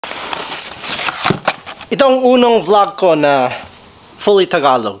Ito ang unang vlog ko na fully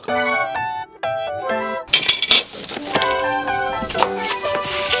Tagalog.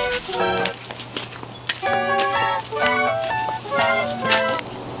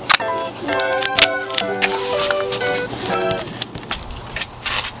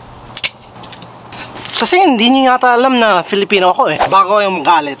 Kasi hindi niyo yata alam na Filipino ako eh. Bago yung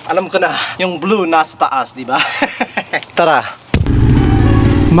galit, alam ko na yung blue nasa taas, di ba? Tara.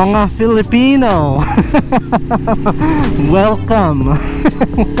 Mga Filipino, welcome.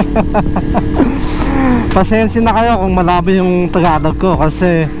 Pasensya na kayo kung malabo yung Tagalog ko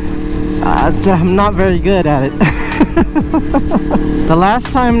kasi I'm not very good at it. The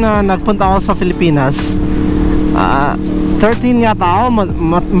last time na nagpunta ako sa Pilipinas, 13 yata ako,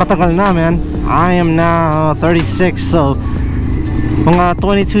 matagal na man. I am now 36, so mga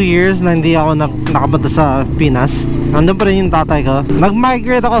 22 years na hindi ako nakapunta sa Pinas. Nandun pa rin yung tatay ko.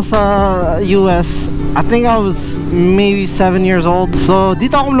 Nag-migrate ako sa US, I think I was maybe 7 years old. So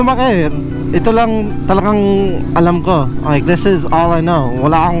dito ako lumaki. Ito lang talagang alam ko. Like, this is all I know.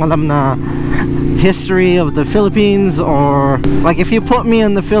 Wala akong alam na history of the Philippines, or like if you put me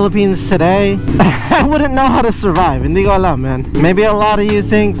in the Philippines today, I wouldn't know how to survive. Hindi ko alam, man. Maybe a lot of you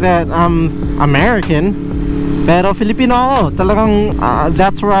think that I'm American, pero Filipino ako. Talagang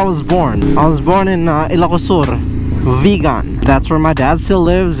that's where I was born. I was born in Ilocos Sur, Vigan. That's where my dad still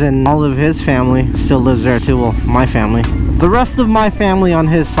lives, and all of his family still lives there too. Well, my family. The rest of my family on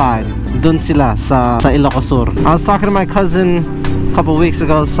his side, dun sila sa Ilocos Sur. I was talking to my cousin a couple weeks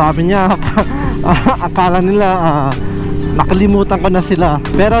ago. Sabi niya, akala nila nakalimutan ko na sila,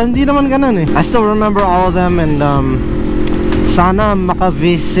 pero hindi naman ganun eh. I still remember all of them, and sana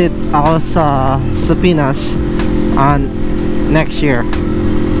maka-visit ako sa Pinas next year.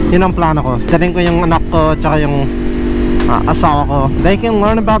 Yun ang plano ko. Dalhin ko yung anak ko tsaka yung asawa ko. They can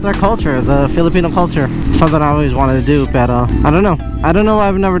learn about their culture, the Filipino culture. Something I always wanted to do, pero I don't know.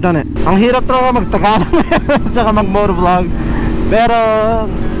 I've never done it. Ang hirap talaga mag-Tagalog tsaka mag-motovlog, pero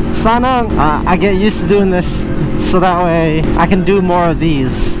sana I get used to doing this so that way I can do more of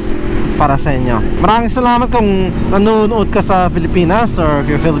these para sa inyo. Maraming salamat kung nanonood ka sa Pilipinas, or if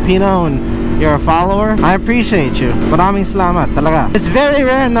you're Filipino and you're a follower. I appreciate you. Maraming salamat talaga. It's very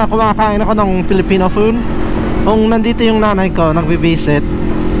rare na kumakain ako ng Filipino food. Kung nandito yung nanay ko nagbi-visit,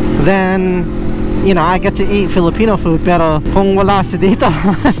 then you know, I get to eat Filipino food. Pero kung wala siya dito,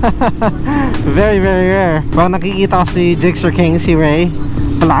 very very rare. Pag nakikita ko si Jigsaw King, si Ray,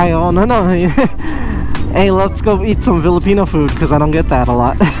 palaki ako, no hey, let's go eat some Filipino food, because I don't get that a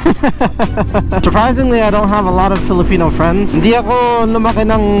lot. Surprisingly, I don't have a lot of Filipino friends. Hindi ako lumaki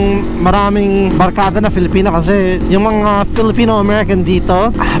ng maraming barkada na Filipino, kasi yung mga Filipino-American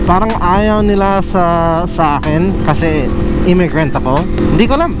dito, parang ayaw nila sa akin kasi immigrant ako. Hindi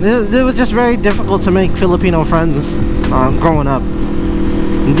ko alam. It was just very difficult to make Filipino friends growing up.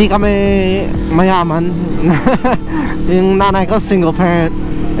 Hindi kami mayaman. Yung nanay ko, single parent,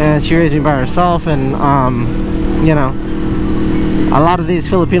 and she raised me by herself, and you know, a lot of these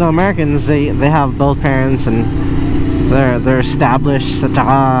Filipino Americans, they have both parents, and they're established. At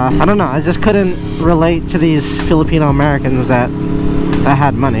saka, I don't know, I just couldn't relate to these Filipino Americans that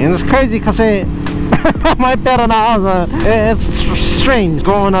had money. And it's crazy kasi may pera na ako, so it's strange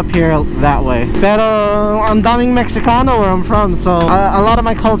growing up here that way. Pero ang daming Mexicano where I'm from, so a lot of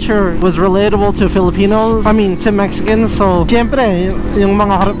my culture was relatable to Filipinos, I mean to Mexicans. So siyempre yung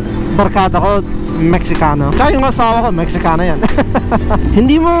mga barkada ko Mexicano, tsaka yung asawa ko Mexicano yan.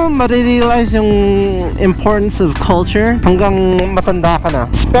 Hindi mo marirealize yung importance of culture hanggang matanda ka na,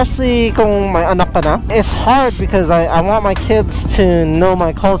 especially kung may anak ka na. It's hard because I want my kids to know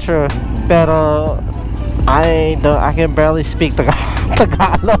my culture, pero I can barely speak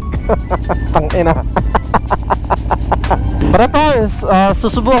Tagalog. Tangina. But I promise,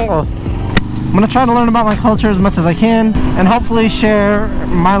 susubukan ko. I'm gonna try to learn about my culture as much as I can, and hopefully share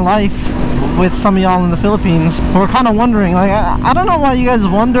my life with some of y'all in the Philippines who are kind of wondering, like, I don't know why you guys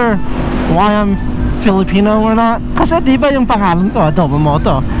wonder why I'm Filipino or not. Kasi di ba yung pangalan ko, Adobo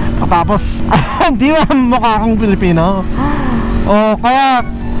Moto, tapos di ba mukha akong Filipino? O kaya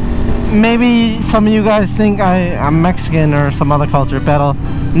maybe some of you guys think I'm Mexican or some other culture, pero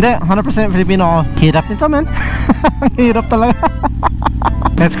hindi, 100% Filipino ako. Hirap nito, man. Hirap talaga.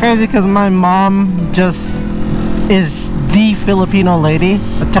 It's crazy because my mom just is the Filipino lady.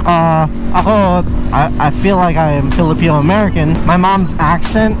 At saka ako, I feel like I am Filipino-American. My mom's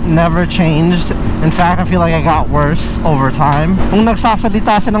accent never changed. In fact, I feel like I got worse over time. Kung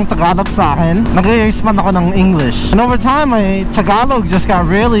nagsasalita siya ng Tagalog sa akin, nag-respond ako ng English. And over time, my Tagalog just got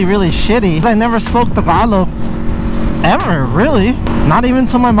really, really shitty. I never spoke Tagalog ever, really. Not even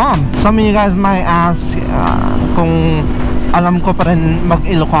to my mom. Some of you guys might ask kung alam ko pa rin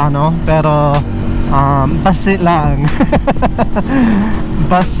mag-Ilocano, pero basi lang.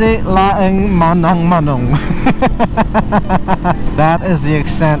 Basi lang manang manong. That is the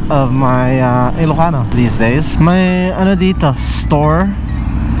extent of my Ilocano these days. May ano dito, store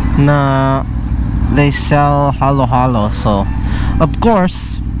na they sell halo-halo. So, of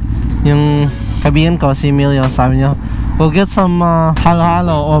course, yung kabiyan ko, si Emilio, sabi niya, we'll get some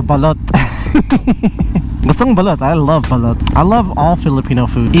halo-halo or balot. Gustong balot. I love balot. I love all Filipino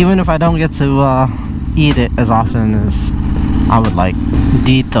food, even if I don't get to eat it as often as I would like.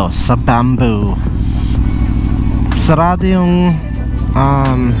 Dito sa Bamboo, sarado yung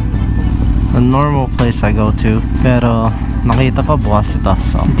a normal place I go to, pero nakita ko bukas ito.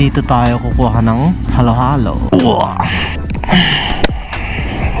 So dito tayo kukuha ng halo-halo.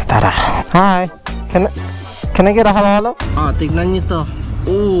 Tara. Hi, can I get a halo-halo? Tignan nyo to.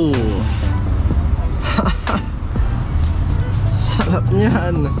 Ooh. Sarap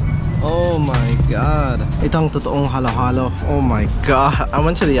niyan. Oh my god. Itong totoong halo-halo. Oh my god. I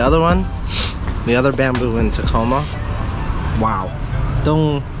went to the other one, the other Bamboo in Tacoma. Wow.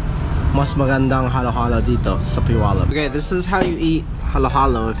 Itong mas magandang halo-halo dito sa Puyallup. Okay, this is how you eat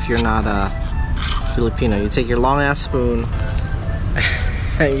halo-halo if you're not a Filipino. You take your long ass spoon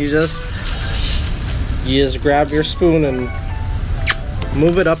and you just grab your spoon and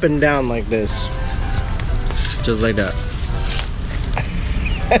move it up and down like this. Just like that.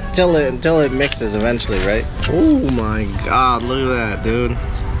 until it mixes eventually, right? Oh my god, look at that, dude.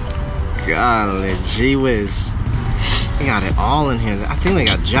 Golly gee whiz. They got it all in here. I think they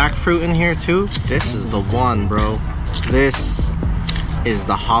got jackfruit in here too. This is the one, bro. This is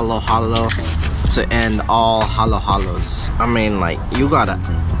the halo-halo to end all halo-halos. I mean, like, you gotta,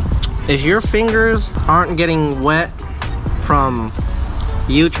 if your fingers aren't getting wet from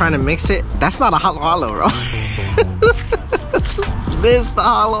you trying to mix it, that's not a halo-halo, bro. This the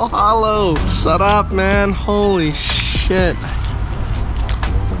halo-halo. Shut up, man. Holy shit.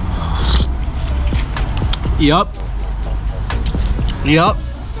 Yup.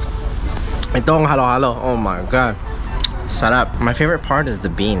 Itong halo-halo. Oh my god. Sarap. My favorite part is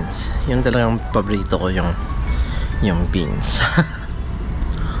the beans. Yung talagang paborito ko yung beans.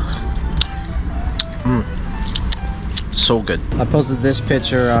 So good. I posted this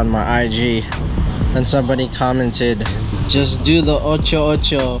picture on my IG and somebody commented, just do the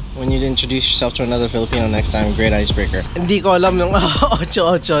 8-8 when you introduce yourself to another Filipino next time. Great icebreaker. Hindi ko alam yung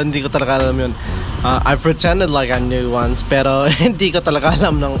 8-8. Hindi ko talaga alam yun. I pretended like I knew once, pero hindi ko talaga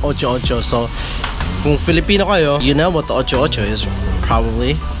alam ng 8-8. So, kung Filipino kayo, you know what the 8-8 is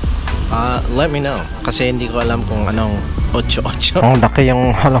probably. Let me know. Kasi hindi ko alam kung anong 8-8. Ang laki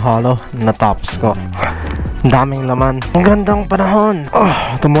yung halo-halo na tops ko. Daming laman. Ang gandang panahon.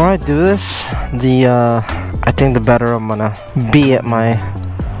 The more I do this, I think the better I'm gonna be at my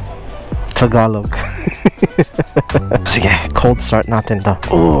Tagalog. Sige, cold start natin to.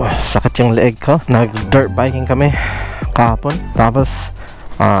 Sakit yung leeg ko. Nag-dirt biking kami kahapon. Tapos,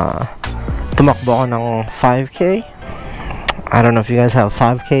 tumakbo ako ng 5K. I don't know if you guys have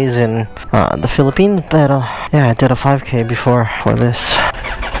 5Ks in the Philippines, pero yeah, I did a 5K before for this.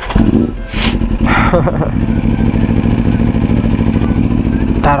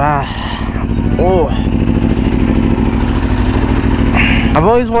 Tara. I've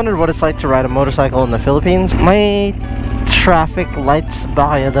always wondered what it's like to ride a motorcycle in the Philippines. May traffic lights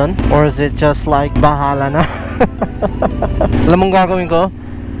ba kayo dun? Or is it just like bahala na? Alam mong gagawin ko?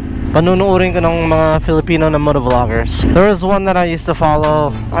 Panunuorin ko ng mga Filipino na motovloggers. There was one that I used to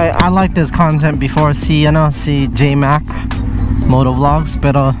follow. I liked his content before, si J-Mac motovlogs,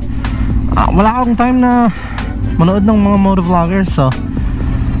 pero wala akong time na manood ng mga motovloggers, so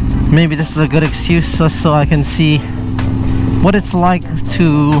maybe this is a good excuse so I can see what it's like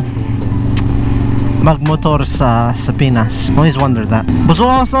to magmotor sa Pinas. Always wondered that. Buso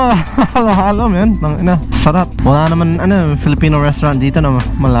ako sa halo-halo, man. Sarap. Wala naman Filipino restaurant dito na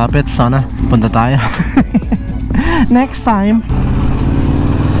malapit. Sana punta tayo. Next time.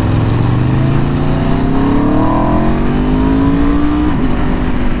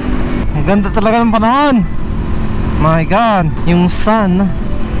 Ang ganda talaga ng panahon. My god. Yung sun.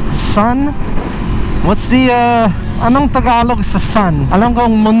 What's the anong Tagalog sa sun? Alam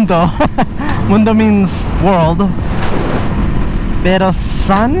kong mundo. Mundo means world. Pero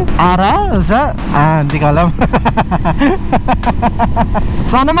sun? Araw? Is that? Hindi ko alam.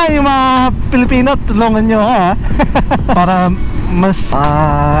 Sana naman yung mga Pilipino tulungan nyo ha. Para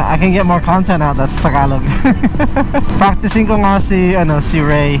I can get more content out that's Tagalog. Practicing ko nga si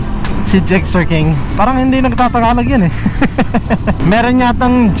Ray, si Jigsaw King. Parang hindi nagtatagalog yun eh. Meron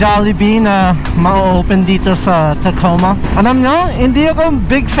yatang Jollibee na ma-open dito sa Tacoma. Alam nyo, hindi ako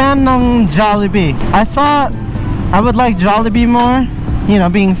big fan ng Jollibee. I thought I would like Jollibee more, you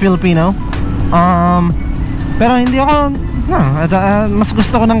know, being Filipino. Pero hindi ako, mas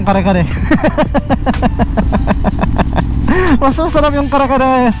gusto ko ng kare-kare. Mas masarap yung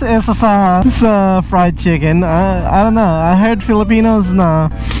kare-kare sa fried chicken. I don't know, I heard Filipinos na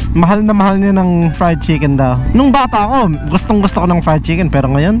mahal niya ng fried chicken daw. Nung bata ako, gustong-gusto ko ng fried chicken. Pero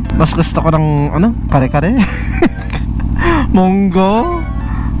ngayon, mas gusto ko ng kare-kare. Munggo,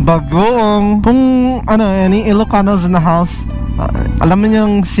 bagoong. Kung any Ilocanos in the house, alam mo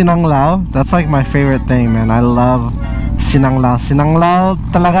yung sinanglaw? That's like my favorite thing, man. I love sinanglaw. Sinanglaw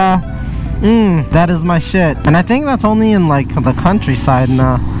talaga. That is my shit. And I think that's only in like the countryside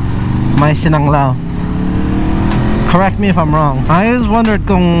na may sinanglaw. Correct me if I'm wrong. I always wondered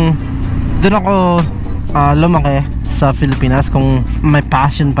kung doon ako lumaki sa Pilipinas, kung may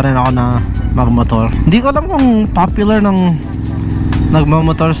passion pa rin ako na magmotor. Hindi ko alam kung popular ng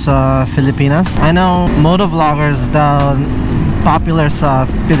nagmamotor sa Pilipinas. I know motovloggers daw popular sa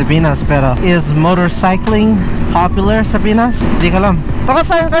Pilipinas, pero is motorcycling popular sa Pinas? Hindi ko alam. Taka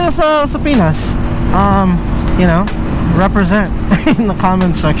saan kayo sa Pinas? You know, represent in the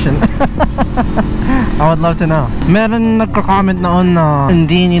comment section. I would love to know. Meron nagko-comment noon na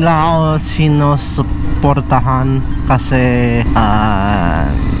hindi nila ako sinusuportahan kasi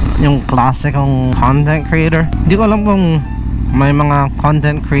yung klase kong content creator. Hindi ko alam kung may mga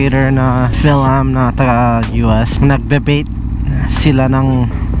content creator na film na taga US nagbe-bait sila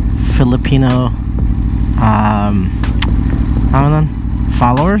ng Filipino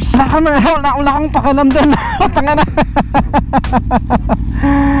followers. Wala akong pakialam doon. Tanga na.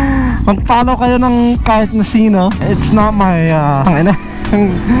 Mag-follow kayo ng kahit na sino. It's not my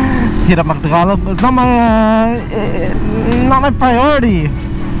hirap mag-Tagalog. It's not my priority.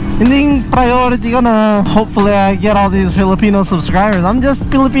 Hindi yung priority ko na hopefully I get all these Filipino subscribers. I'm just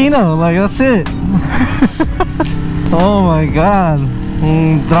Filipino, like that's it. Oh my god,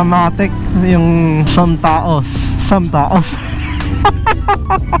 dramatic yung some taos.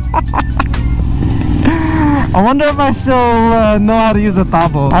 I wonder if I still know how to use a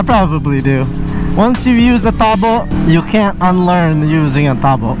tabo. I probably do. Once you use the tabo, you can't unlearn using a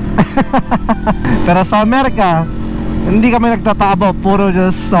tabo. Pero sa Amerika, hindi kami nagtatabo, puro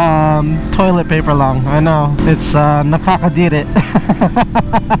just toilet paper lang. I know, it's nakakadiri.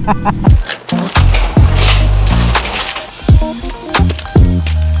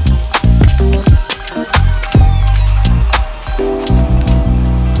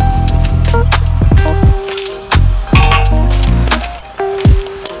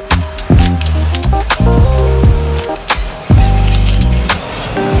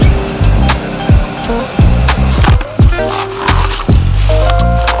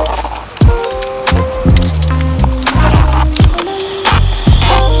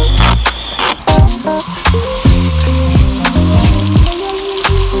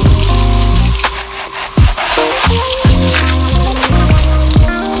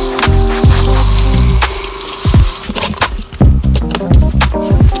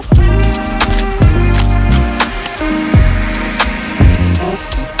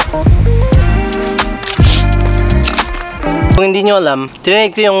 Kung hindi nyo alam,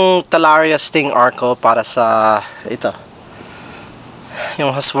 trinade ko yung Talaria Sting Arco para sa ito, yung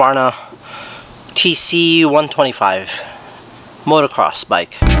Husqvarna TC 125 motocross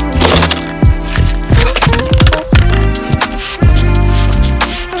bike.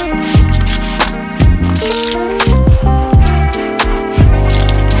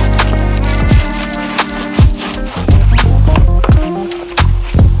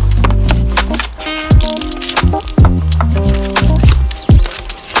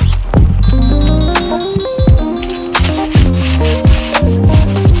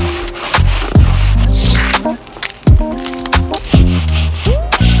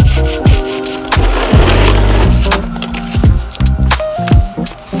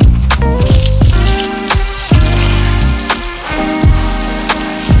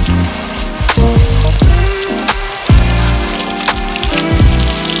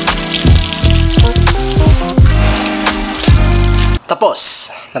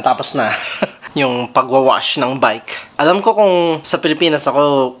 Natapos na yung pagwawash ng bike. Alam ko kung sa Pilipinas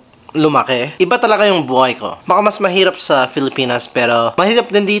ako lumaki. Iba talaga yung buhay ko. Baka mas mahirap sa Pilipinas pero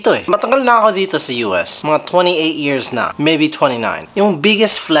mahirap din dito eh. Matagal na ako dito sa US. Mga 28 years na. Maybe 29. Yung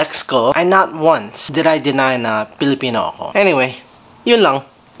biggest flex ko ay not once did I deny na Filipino ako. Anyway, yun lang.